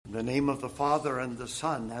In the name of the Father, and the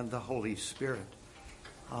Son, and the Holy Spirit.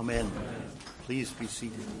 Amen. Please be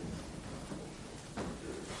seated.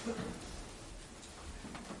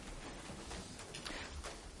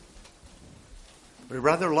 We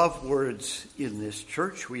rather love words in this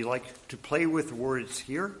church. We like to play with words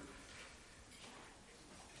here.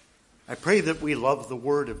 I pray that we love the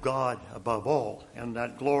Word of God above all, and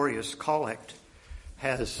that glorious collect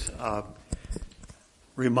has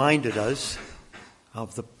reminded us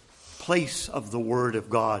of the place of the Word of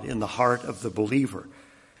God in the heart of the believer.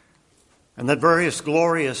 And that various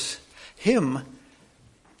glorious hymn,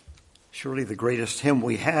 surely the greatest hymn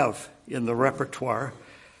we have in the repertoire,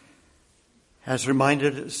 has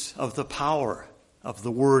reminded us of the power of the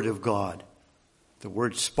Word of God. The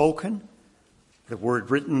Word spoken, the Word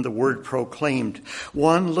written, the Word proclaimed.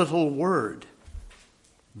 One little word,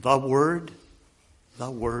 the Word,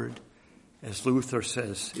 as Luther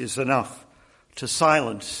says, is enough to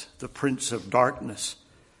silence the prince of darkness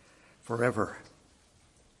forever.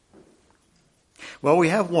 Well, we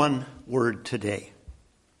have one word today.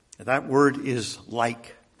 That word is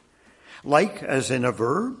like. Like as in a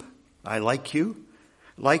verb, I like you.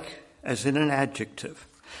 Like as in an adjective,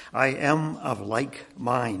 I am of like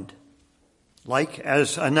mind. Like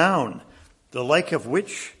as a noun, the like of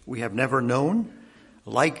which we have never known.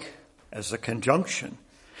 Like as a conjunction,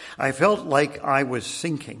 I felt like I was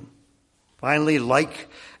sinking. Finally, like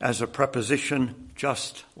as a preposition,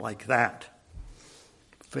 just like that.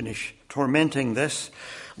 Finish tormenting this.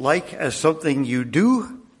 Like as something you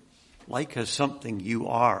do, like as something you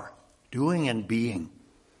are, doing and being.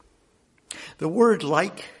 The word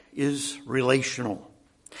like is relational.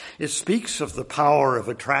 It speaks of the power of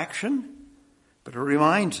attraction, but it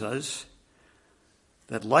reminds us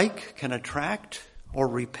that like can attract or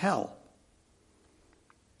repel.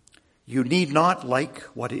 You need not like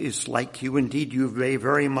what is like you. Indeed, you may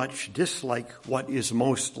very much dislike what is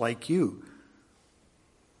most like you.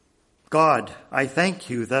 God, I thank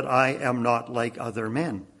you that I am not like other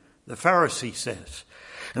men, the Pharisee says.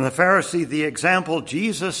 And the Pharisee, the example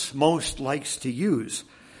Jesus most likes to use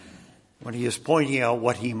when he is pointing out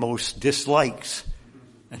what he most dislikes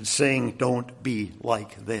and saying, don't be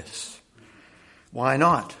like this. Why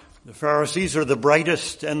not? The Pharisees are the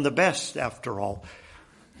brightest and the best, after all.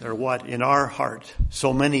 They're what, in our heart,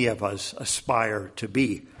 so many of us aspire to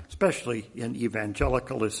be, especially in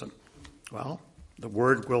evangelicalism. Well, the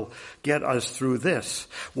word will get us through this.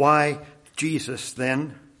 Why Jesus,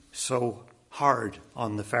 then, so hard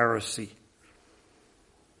on the Pharisee?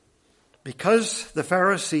 Because the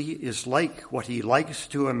Pharisee is like what he likes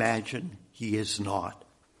to imagine he is not.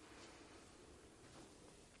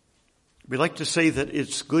 We like to say that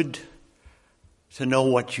it's good to know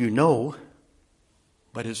what you know,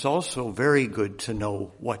 but it's also very good to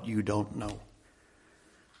know what you don't know.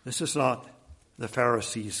 This is not the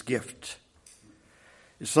Pharisee's gift.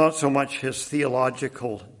 It's not so much his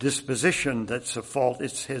theological disposition that's a fault.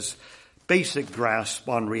 It's his basic grasp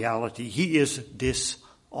on reality. He is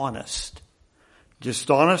dishonest.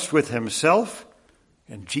 Dishonest with himself,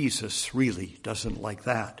 and Jesus really doesn't like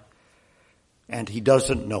that. And he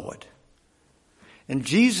doesn't know it. And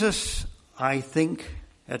Jesus, I think,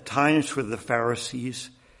 at times with the Pharisees,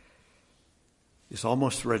 is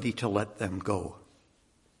almost ready to let them go.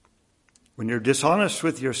 When you're dishonest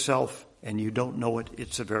with yourself and you don't know it,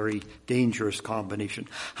 it's a very dangerous combination.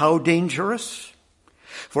 How dangerous?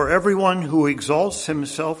 For everyone who exalts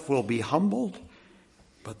himself will be humbled,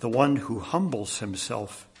 but the one who humbles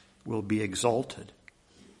himself will be exalted.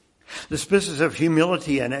 This business of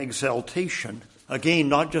humility and exaltation, again,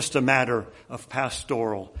 not just a matter of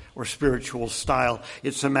pastoral or spiritual style.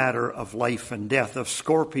 It's a matter of life and death, of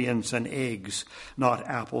scorpions and eggs, not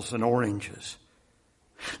apples and oranges.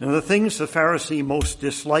 Now, the things the Pharisee most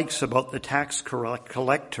dislikes about the tax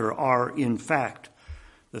collector are, in fact,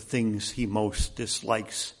 the things he most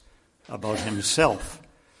dislikes about himself,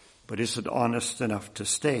 but isn't honest enough to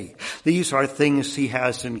stay. These are things he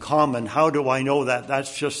has in common. How do I know that?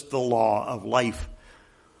 That's just the law of life.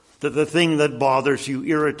 That the thing that bothers you,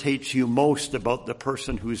 irritates you most about the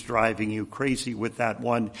person who's driving you crazy with that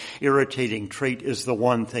one irritating trait is the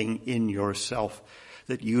one thing in yourself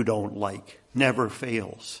that you don't like. Never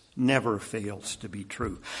fails to be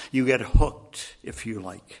true. You get hooked, if you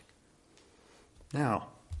like. Now,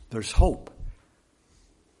 there's hope.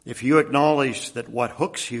 If you acknowledge that what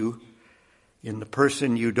hooks you in the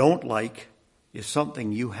person you don't like is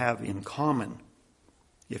something you have in common,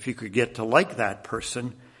 if you could get to like that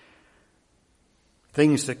person,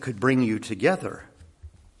 things that could bring you together,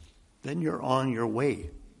 then you're on your way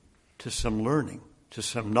to some learning, to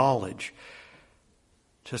some knowledge,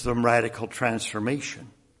 to some radical transformation.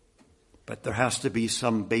 But there has to be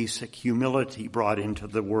some basic humility brought into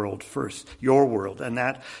the world first, your world, and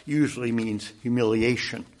that usually means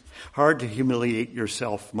humiliation. Hard to humiliate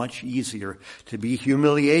yourself, much easier to be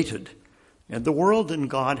humiliated. And the world and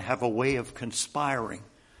God have a way of conspiring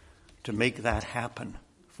to make that happen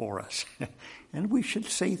for us. And we should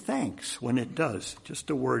say thanks when it does. Just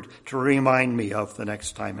a word to remind me of the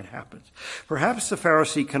next time it happens. Perhaps the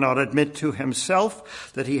Pharisee cannot admit to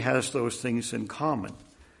himself that he has those things in common.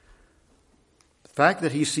 The fact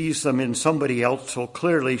that he sees them in somebody else so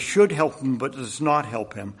clearly should help him, but does not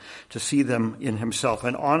help him to see them in himself.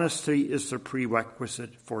 And honesty is the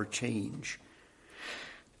prerequisite for change.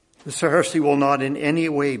 The Pharisee will not in any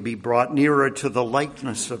way be brought nearer to the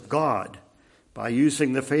likeness of God by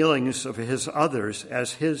using the failings of his others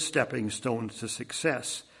as his stepping stones to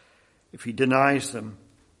success if he denies them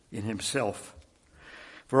in himself.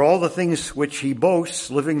 For all the things which he boasts,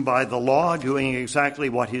 living by the law, doing exactly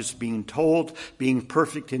what he's being told, being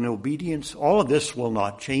perfect in obedience, all of this will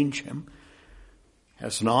not change him.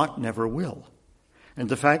 Has not, never will. And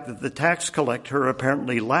the fact that the tax collector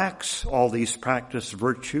apparently lacks all these practiced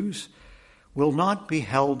virtues will not be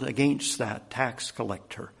held against that tax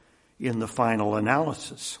collector in the final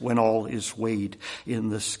analysis when all is weighed in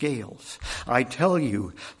the scales. I tell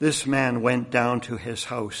you, this man went down to his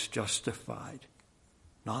house justified.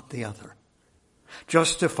 Not the other.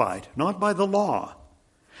 Justified, not by the law,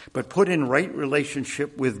 but put in right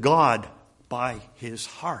relationship with God by his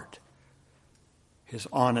heart. His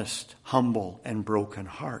honest, humble, and broken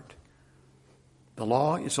heart. The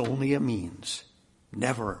law is only a means,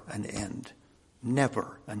 never an end.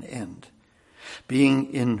 Never an end.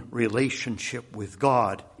 Being in relationship with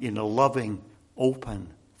God, in a loving,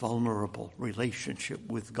 open, vulnerable relationship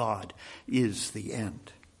with God is the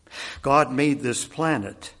end. God made this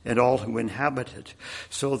planet and all who inhabit it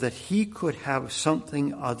so that he could have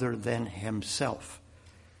something other than himself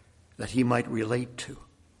that he might relate to.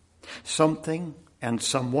 Something and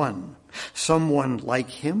someone. Someone like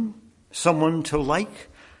him? Someone to like?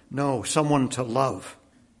 No, someone to love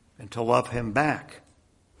and to love him back.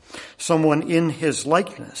 Someone in his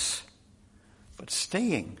likeness. But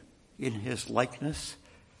staying in his likeness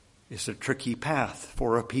is a tricky path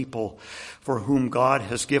for a people for whom God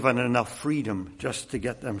has given enough freedom just to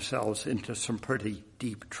get themselves into some pretty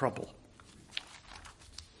deep trouble.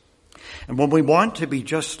 And when we want to be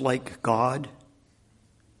just like God,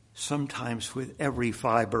 sometimes with every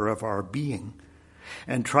fiber of our being,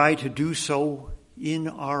 and try to do so in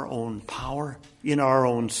our own power, in our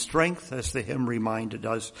own strength, as the hymn reminded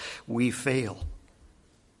us, we fail.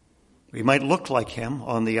 We might look like him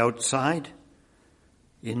on the outside,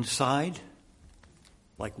 inside,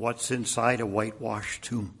 like what's inside a whitewashed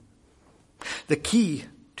tomb. The key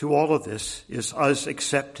to all of this is us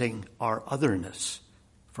accepting our otherness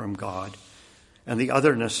from God and the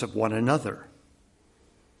otherness of one another.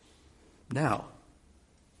 Now,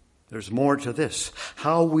 there's more to this.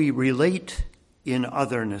 How we relate in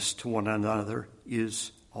otherness to one another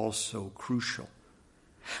is also crucial.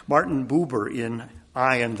 Martin Buber in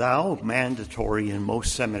I and Thou, mandatory in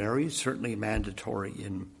most seminaries, certainly mandatory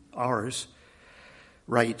in ours,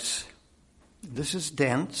 writes, this is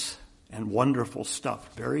dense and wonderful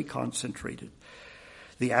stuff, very concentrated.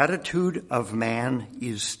 The attitude of man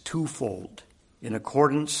is twofold, in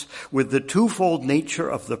accordance with the twofold nature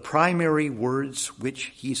of the primary words which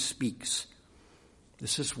he speaks.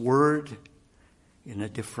 This is word in a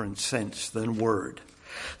different sense than word.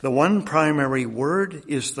 The one primary word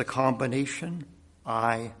is the combination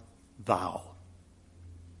I, thou.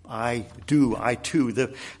 I do, I too.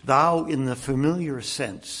 The thou in the familiar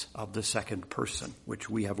sense of the second person, which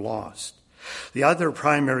we have lost. The other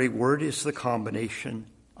primary word is the combination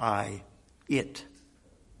I, it.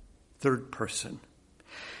 Third person.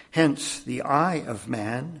 Hence, the I of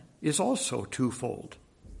man is also twofold.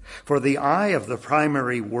 For the I of the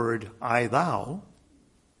primary word I, thou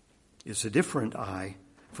is a different I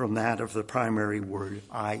from that of the primary word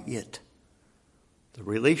I, it. The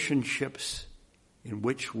relationships in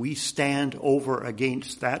which we stand over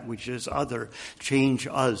against that which is other change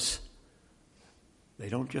us. They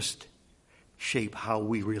don't just shape how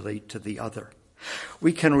we relate to the other.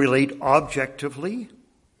 We can relate objectively,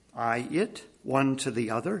 I, it, one to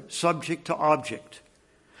the other, subject to object,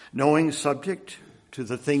 knowing subject to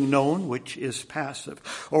the thing known, which is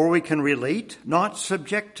passive. Or we can relate not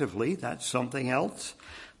subjectively, that's something else,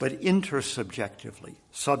 but intersubjectively,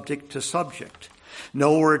 subject to subject,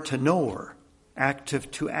 knower to knower, active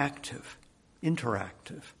to active,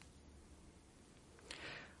 interactive.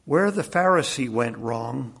 Where the Pharisee went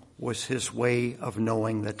wrong was his way of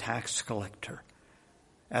knowing the tax collector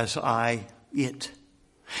as I, it.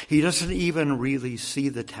 He doesn't even really see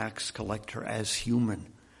the tax collector as human.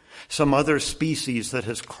 Some other species that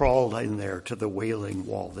has crawled in there to the Wailing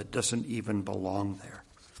Wall that doesn't even belong there.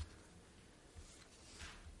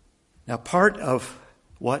 Now, part of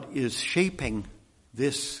what is shaping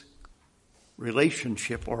this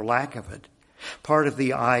relationship or lack of it, part of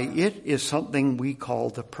the it is something we call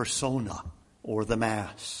the persona or the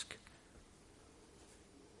mask.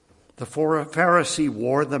 The Pharisee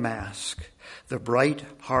wore the mask, the bright,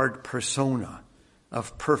 hard persona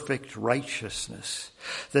of perfect righteousness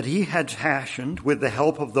that he had fashioned with the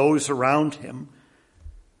help of those around him.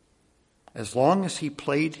 As long as he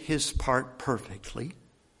played his part perfectly,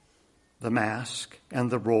 the mask and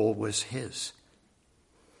the role was his.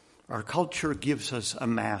 Our culture gives us a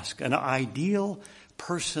mask, an ideal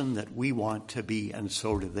person that we want to be, and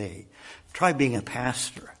so do they. Try being a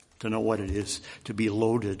pastor to know what it is to be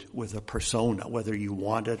loaded with a persona, whether you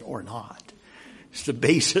want it or not. It's the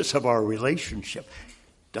basis of our relationship.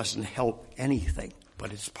 Doesn't help anything,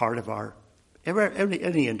 but it's part of our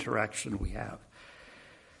any interaction we have.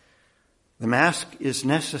 The mask is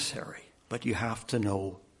necessary, but you have to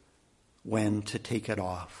know when to take it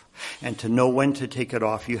off. And to know when to take it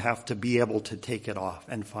off, you have to be able to take it off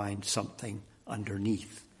and find something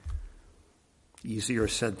underneath. Easier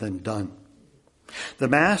said than done. The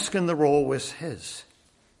mask and the role was his,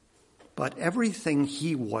 but everything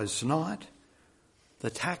he was not, the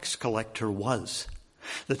tax collector was.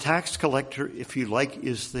 The tax collector, if you like,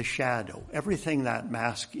 is the shadow. Everything that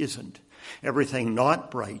mask isn't. Everything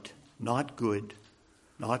not bright, not good,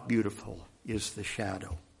 not beautiful is the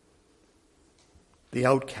shadow. The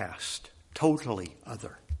outcast, totally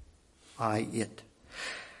other. It.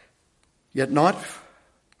 Yet not,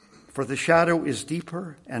 for the shadow is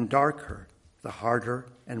deeper and darker, the harder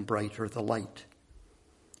and brighter the light.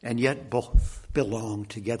 And yet both belong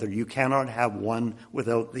together. You cannot have one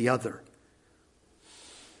without the other.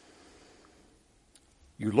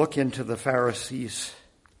 You look into the Pharisee's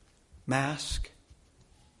mask,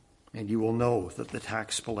 and you will know that the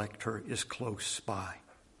tax collector is close by.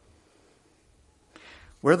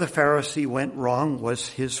 Where the Pharisee went wrong was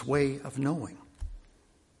his way of knowing,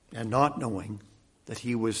 and not knowing that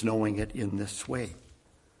he was knowing it in this way.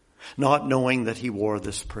 Not knowing that he wore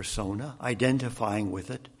this persona, identifying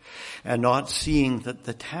with it, and not seeing that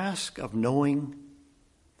the task of knowing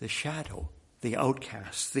the shadow, the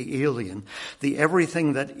outcast, the alien, the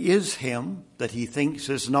everything that is him, that he thinks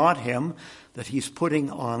is not him, that he's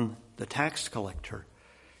putting on the tax collector,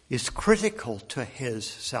 is critical to his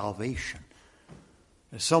salvation.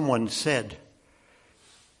 As someone said,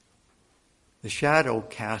 the shadow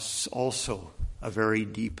casts also a very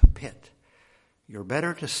deep pit. You're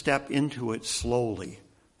better to step into it slowly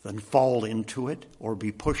than fall into it or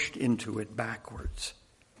be pushed into it backwards.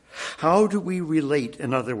 How do we relate,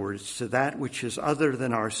 in other words, to that which is other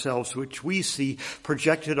than ourselves, which we see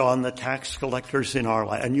projected on the tax collectors in our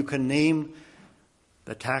life? And you can name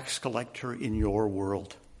the tax collector in your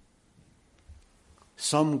world.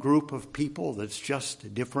 Some group of people that's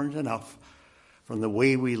just different enough from the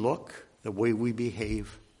way we look, the way we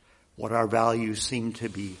behave, what our values seem to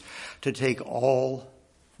be, to take all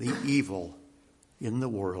the evil in the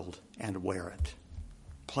world and wear it.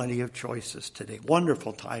 Plenty of choices today.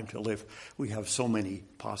 Wonderful time to live. We have so many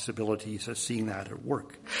possibilities of seeing that at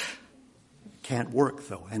work. Can't work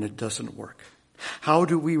though, and it doesn't work. How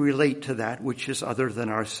do we relate to that which is other than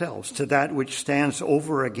ourselves, to that which stands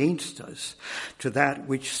over against us, to that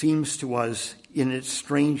which seems to us in its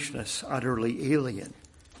strangeness utterly alien,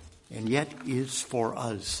 and yet is for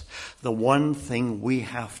us the one thing we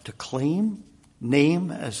have to claim, name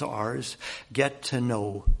as ours, get to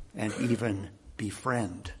know, and even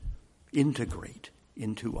befriend, integrate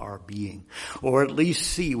into our being, or at least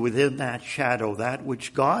see within that shadow that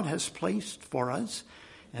which God has placed for us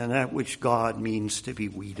and that which God means to be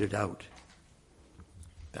weeded out.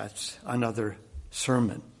 That's another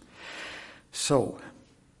sermon. So,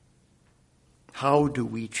 how do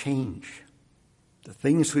we change? The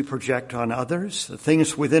things we project on others, the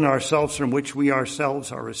things within ourselves from which we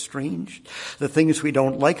ourselves are estranged, the things we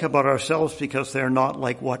don't like about ourselves because they're not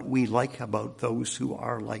like what we like about those who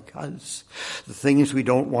are like us, the things we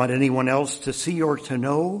don't want anyone else to see or to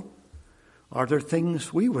know, are there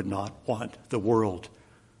things we would not want the world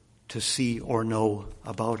to see or know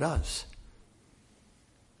about us?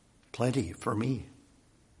 Plenty for me.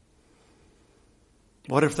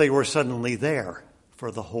 What if they were suddenly there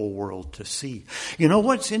for the whole world to see? You know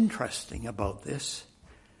what's interesting about this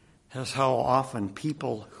is how often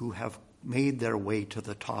people who have made their way to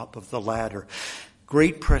the top of the ladder,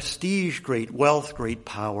 great prestige, great wealth, great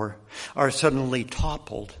power, are suddenly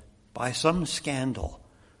toppled by some scandal,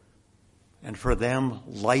 And for them,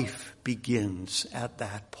 life begins at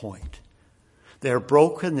that point. They're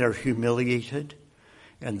broken, they're humiliated,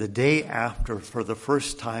 and the day after, for the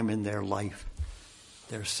first time in their life,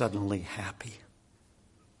 they're suddenly happy.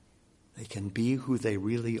 They can be who they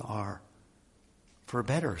really are, for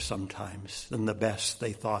better sometimes than the best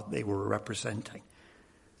they thought they were representing.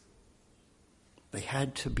 They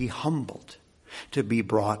had to be humbled, to be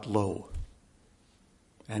brought low.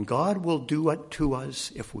 And God will do it to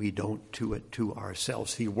us if we don't do it to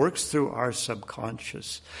ourselves. He works through our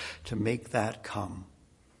subconscious to make that come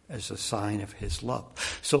as a sign of his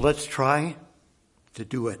love. So let's try to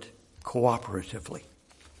do it cooperatively.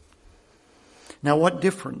 Now, what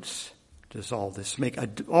difference does all this make?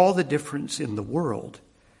 All the difference in the world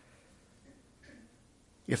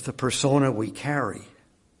if the persona we carry,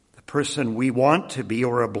 the person we want to be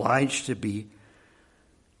or obliged to be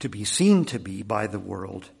seen to be by the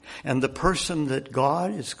world, and the person that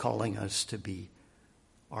God is calling us to be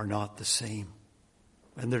are not the same.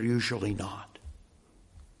 And they're usually not.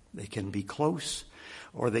 They can be close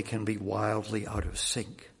or they can be wildly out of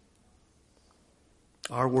sync.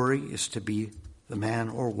 Our worry is to be the man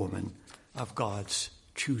or woman of God's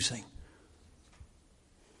choosing.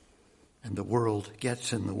 And the world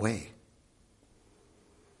gets in the way.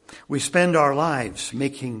 We spend our lives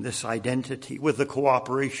making this identity with the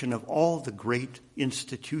cooperation of all the great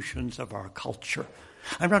institutions of our culture.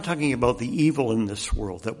 I'm not talking about the evil in this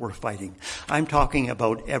world that we're fighting. I'm talking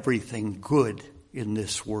about everything good in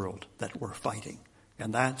this world that we're fighting.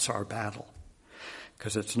 And that's our battle,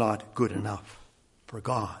 because it's not good enough for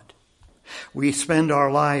God. We spend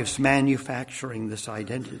our lives manufacturing this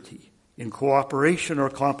identity in cooperation or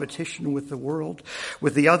competition with the world,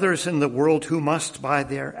 with the others in the world who must, by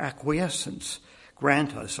their acquiescence,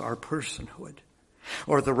 grant us our personhood,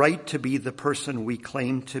 or the right to be the person we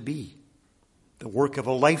claim to be. The work of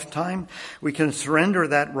a lifetime, we can surrender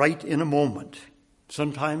that right in a moment.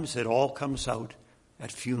 Sometimes it all comes out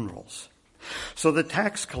at funerals. So the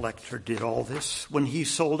tax collector did all this when he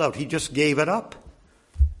sold out. He just gave it up.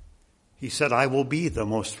 He said, I will be the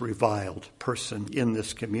most reviled person in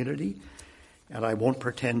this community, and I won't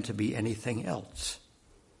pretend to be anything else.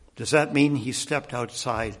 Does that mean he stepped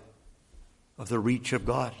outside of the reach of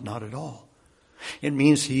God? Not at all. It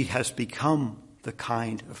means he has become the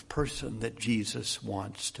kind of person that Jesus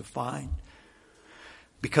wants to find.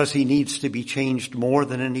 Because he needs to be changed more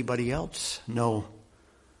than anybody else? No,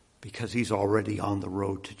 because he's already on the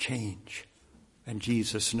road to change. And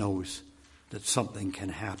Jesus knows that something can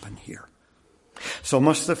happen here. So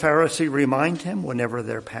must the Pharisee remind him whenever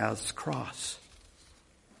their paths cross.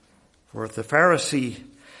 For if the Pharisee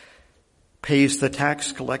pays the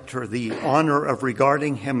tax collector the honor of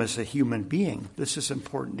regarding him as a human being, this is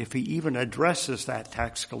important, if he even addresses that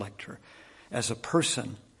tax collector as a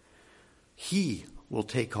person, he will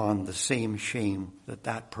take on the same shame that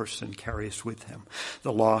that person carries with him,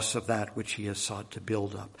 the loss of that which he has sought to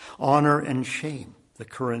build up. Honor and shame, the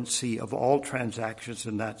currency of all transactions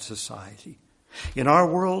in that society. In our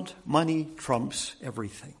world, money trumps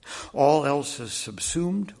everything. All else is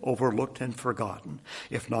subsumed, overlooked, and forgotten,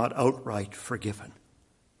 if not outright forgiven.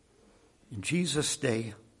 In Jesus'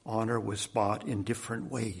 day, honor was bought in different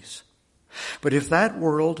ways. But if that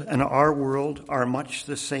world and our world are much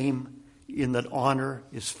the same in that honor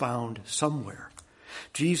is found somewhere,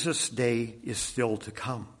 Jesus' day is still to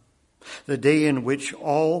come. The day in which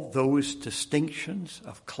all those distinctions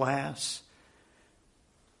of class,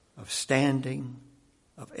 of standing,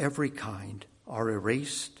 of every kind are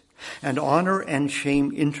erased, and honor and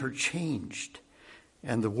shame interchanged,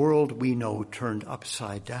 and the world we know turned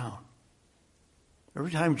upside down.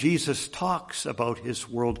 Every time Jesus talks about his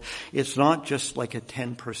world, it's not just like a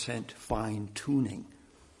 10% fine-tuning.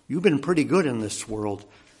 You've been pretty good in this world.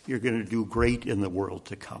 You're going to do great in the world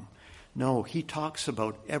to come. No, he talks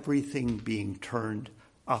about everything being turned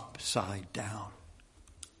upside down.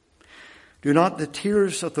 Do not the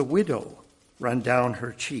tears of the widow run down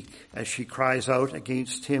her cheek as she cries out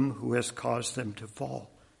against him who has caused them to fall?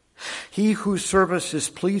 He whose service is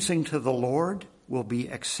pleasing to the Lord will be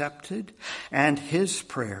accepted, and his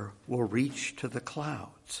prayer will reach to the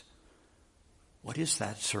clouds. What is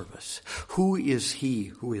that service? Who is he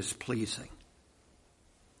who is pleasing?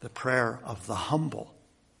 The prayer of the humble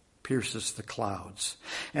pierces the clouds,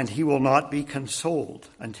 and he will not be consoled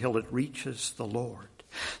until it reaches the Lord.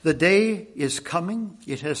 The day is coming,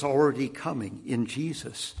 it has already coming in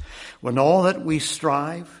Jesus, when all that we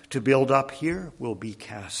strive to build up here will be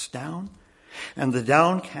cast down, and the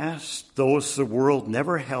downcast, those the world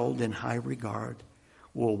never held in high regard,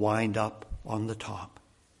 will wind up on the top.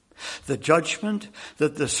 The judgment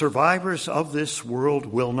that the survivors of this world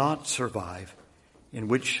will not survive, in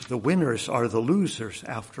which the winners are the losers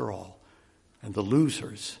after all, and the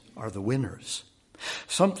losers are the winners.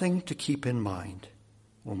 Something to keep in mind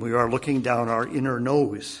when we are looking down our inner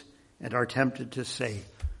nose and are tempted to say,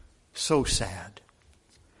 so sad.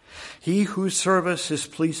 He whose service is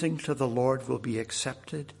pleasing to the Lord will be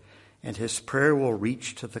accepted, and his prayer will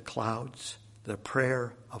reach to the clouds. The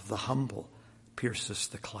prayer of the humble pierces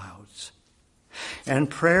the clouds. And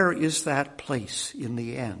prayer is that place in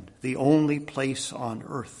the end, the only place on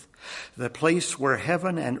earth, the place where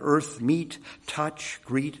heaven and earth meet, touch,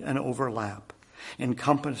 greet, and overlap,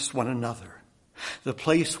 encompass one another, the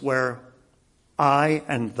place where I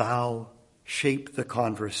and thou shape the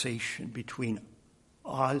conversation between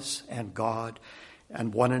us and God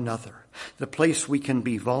and one another, the place we can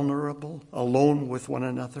be vulnerable, alone with one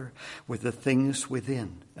another, with the things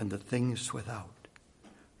within and the things without.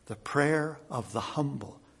 The prayer of the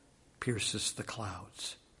humble pierces the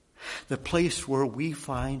clouds. The place where we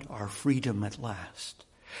find our freedom at last.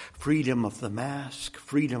 Freedom of the mask,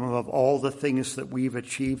 freedom of all the things that we've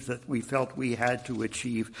achieved that we felt we had to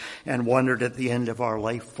achieve and wondered at the end of our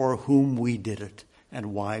life for whom we did it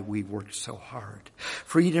and why we worked so hard.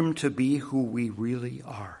 Freedom to be who we really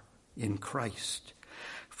are in Christ.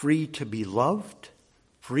 Free to be loved,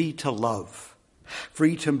 free to love,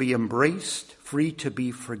 free to be embraced, free to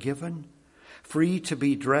be forgiven, free to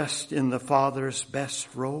be dressed in the Father's best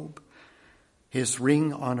robe, his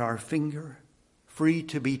ring on our finger, free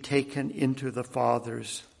to be taken into the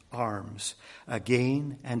Father's arms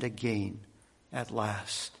again and again, at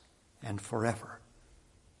last and forever.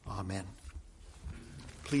 Amen.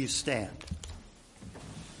 Please stand.